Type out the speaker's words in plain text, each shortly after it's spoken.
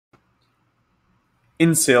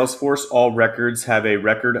in Salesforce, all records have a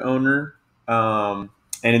record owner.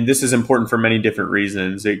 And this is important for many different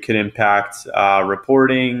reasons. It can impact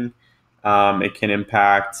reporting. It can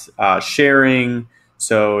impact sharing.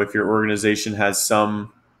 So if your organization has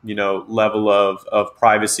some, level of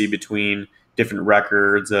privacy between different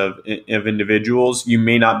records of individuals, you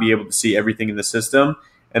may not be able to see everything in the system.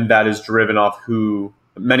 And that is driven off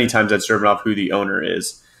many times that's driven off who the owner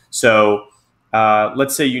is. So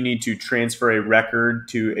let's say you need to transfer a record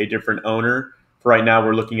to a different owner. For right now,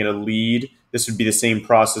 we're looking at a lead. This would be the same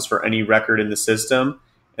process for any record in the system.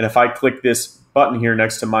 And if I click this button here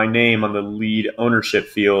next to my name on the lead ownership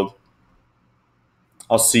field,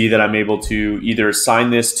 I'll see that I'm able to either assign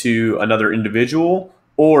this to another individual,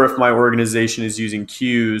 or if my organization is using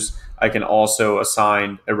queues, I can also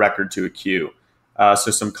assign a record to a queue.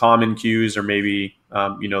 So some common queues are maybe,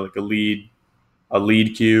 like a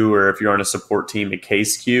lead queue, or if you're on a support team, a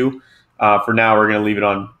case queue. For now, we're going to leave it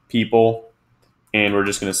on people, and we're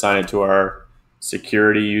just going to assign it to our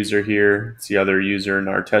security user here. It's the other user in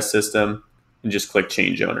our test system, and just click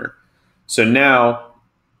change owner. So now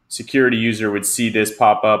security user would see this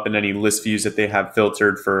pop up in any list views that they have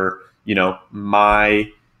filtered for,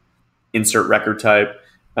 my insert record type,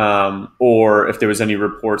 or if there was any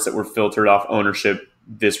reports that were filtered off ownership,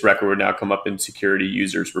 this record would now come up in security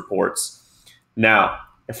users reports. Now,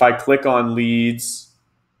 if I click on leads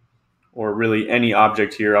or really any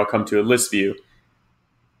object here, I'll come to a list view.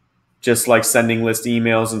 Just like sending list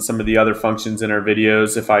emails and some of the other functions in our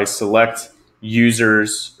videos, if I select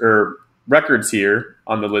users or records here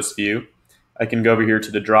on the list view, I can go over here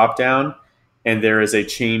to the drop down, and there is a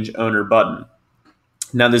change owner button.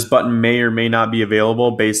 Now, this button may or may not be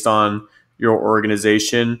available based on your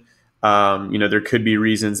organization. There could be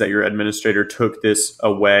reasons that your administrator took this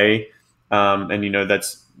away, and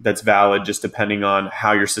that's valid just depending on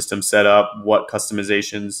how your system's set up, what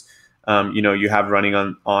customizations you have running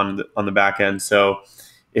on the back end. So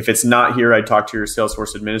if it's not here, I talk to your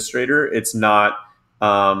Salesforce administrator. It's not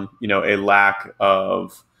a lack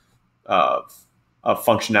of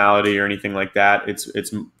functionality or anything like that.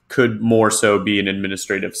 It's could more so be an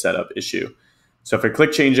administrative setup issue. So if I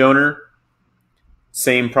click change owner,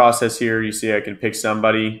 same process here. You see I can pick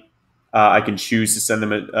somebody. I can choose to send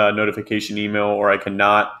them a notification email, or I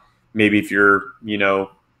cannot. Maybe if you're,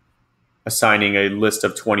 assigning a list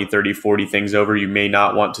of 20, 30, 40 things over, you may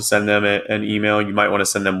not want to send them an email. You might want to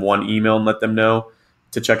send them one email and let them know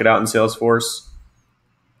to check it out in Salesforce.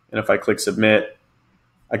 And if I click submit,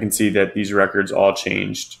 I can see that these records all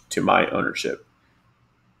changed to my ownership.